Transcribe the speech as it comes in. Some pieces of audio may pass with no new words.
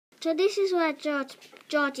So this is where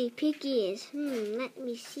Georgie Piggy is. Let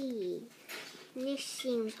me see. This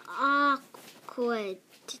seems awkward.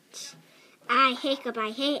 I hiccup.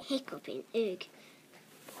 I hate hiccuping. Ugh.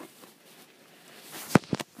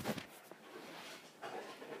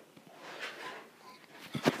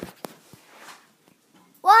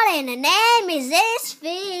 What in the name is this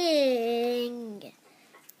thing?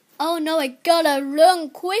 Oh no, I gotta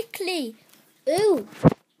run quickly. Ooh.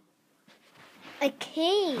 A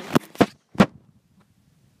key.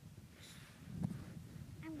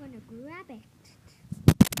 I'm gonna grab it.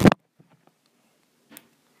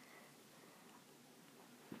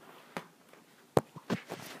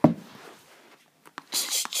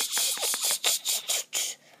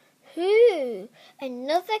 Ooh,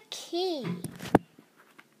 another key.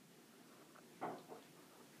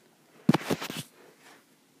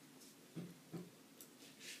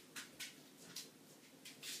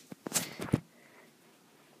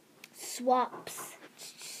 Swaps.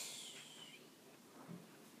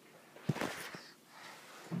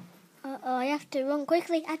 Uh-oh, I have to run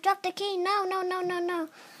quickly. I dropped the key. No.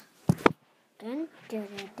 Dun dun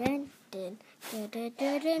dun dun dun dun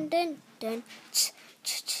dun dun dun.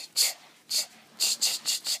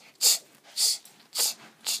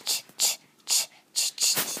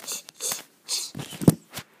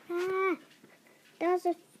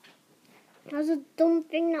 That was a dumb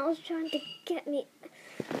thing that was trying to get me.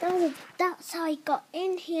 That's how I got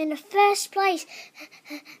in here in the first place.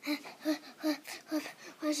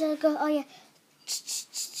 Where should I go? Oh yeah,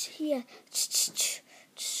 here.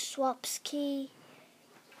 Swaps key.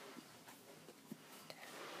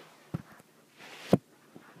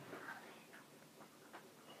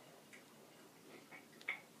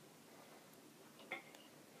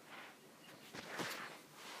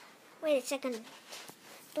 Wait a second.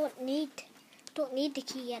 Don't need the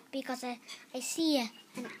key yet because I see a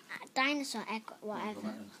dinosaur egg or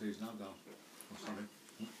whatever.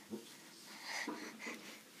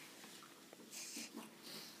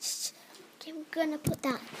 Okay, I'm gonna put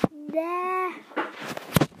that there.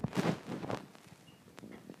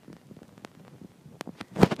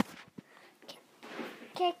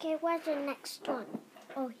 Okay, where's the next one?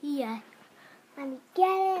 Oh, here. Let me get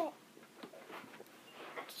it.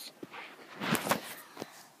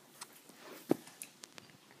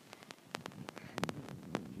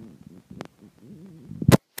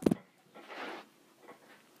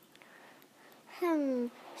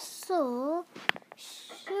 So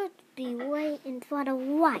should be waiting for the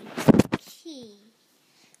white key.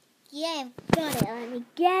 Yeah, I've got it. Let me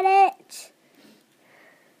get it.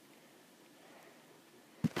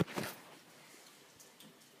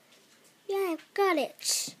 Yeah, I've got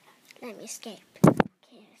it. Let me escape. Okay,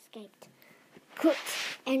 I escaped.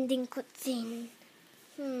 Ending cutscene.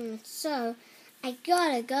 So I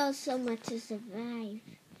gotta go somewhere to survive.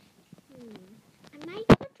 I might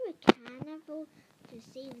go to a carnival to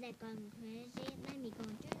see if they're going crazy. Let me go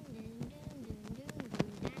do this.